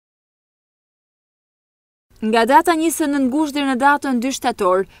Nga data 29 gusht deri në datën 2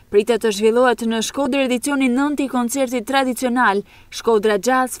 shtator, pritet të zhvillohet në Shkodër edicioni 9 i koncertit tradicional Shkodra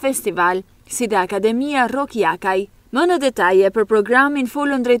Jazz Festival, si dhe Akademia Rock Jakaj. Më në detaje për programin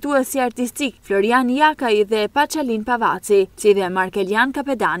folën drejtuesi artistik Florian Jakaj dhe Paçalin Pavaci, si dhe Markelian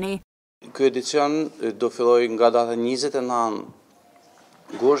Kapedani. Ky edicion do filloj nga data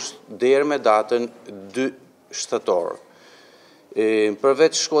 29 gusht deri me datën 2 shtator.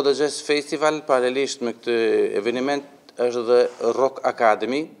 Përveç Shkodra Jazz Festival, paralelisht me këtë eveniment është dhe Rock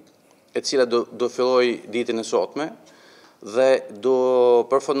Academy, e cila do filloj ditën e sotme dhe do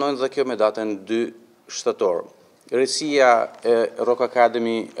përfundojnë dhe kjo me datën 2 shtator. Rësia e Rock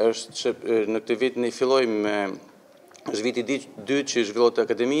Academy është që në këtë vit ne fillojmë me është viti 2 që zhvillohet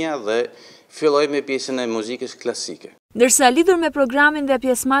akademia dhe fillojmë me pjesën e muzikës klasike. Ndërsa lidhur me programin dhe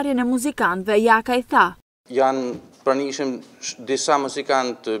pjesëmarrjen e muzikantëve, Jakaj tha: Janë pranishëm disa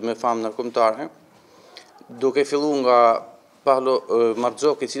muzikantë me famë ndërkombëtare, duke filluar nga Paolo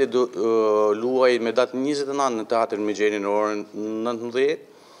Marzocchi, i cili do luaj me datën 29 në Teatrin Migjenin në orën 19.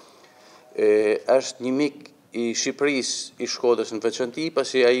 Është një mik i Shqipërisë, i Shkodrës në veçanti,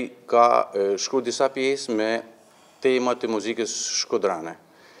 pasi ai ka shkruar disa pjesë me temat e muzikës shkodrane.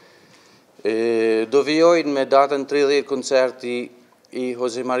 Do vijojnë me datën 30 koncerti i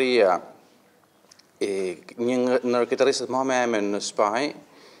Jose Maria, një nga orkestristët më me emër në Spaj,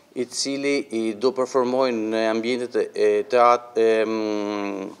 i cili do performojnë në ambientet e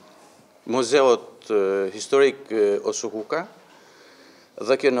muzeut historik Osokuka,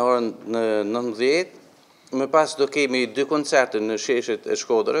 dhe kjo në orën 19. Më pas do kemi 2 koncerte në sheshet e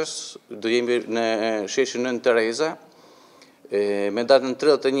Shkodrës, do jemi në sheshin Nën Tereza, me datën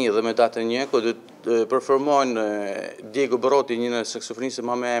 31 dhe me datën 1, ku do performojnë Diego Barotti, një nga saksofonistët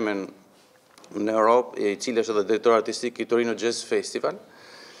më me emër në Europë, i cili është edhe drejtor artistik i Torino Jazz Festival.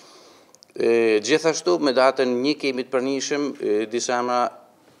 Gjithashtu me datën 1 kemi të pranishëm disa emra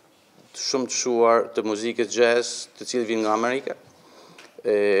shumë të shuar të muzikës jazz, të cilët vinë nga Amerika.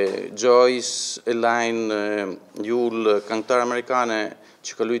 Joyce, Elaine, Jule, këngëtare amerikane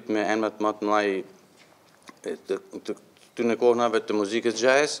që ka luajtur me emrat më të mëdhenj të në kohëve të muzikës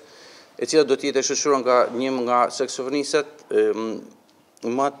jazz, e cila do të jetë shoqëruar nga një nga saksofonistët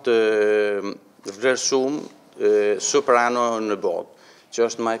më të vlerësuar soprano në botë, që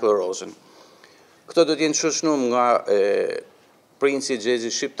është Michael Rosen. Këto do të jenë shoqëruar nga princi i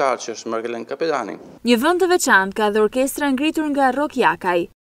jazzit shqiptar, që është Markelian Kapedani. Një vend të veçantë ka dhe orkestra ngritur nga Rock Jakaj.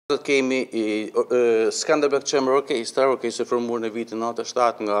 Do të kemi Skanderbeg Chamber Orchestra, orkestrë formuar në vitin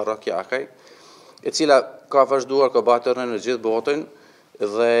 97 nga Rock Jakaj, e cila ka vazhduar, ka bërë në gjithë botën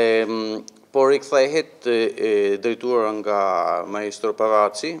dhe po rikthehet drejtuar nga maestro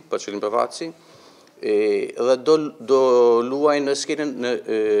Pavaci, Paçalin Pavaci, dhe do luaj në skenën në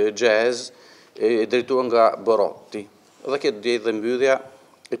jazz drejtuar nga Barotti. Dhe këtë do jetë dhe mbyllja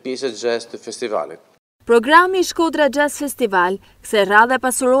e pjesës jazz të festivalit. Programi Shkodra Jazz Festival kësaj radhe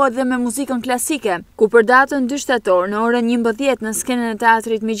pasurohet dhe me muzikën klasike, ku për datën 2 shtator në orën 11 në skenën e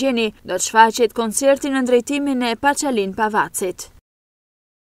Teatrit Migjeni do të shfaqet koncerti në drejtimin e Paçalin Pavacit.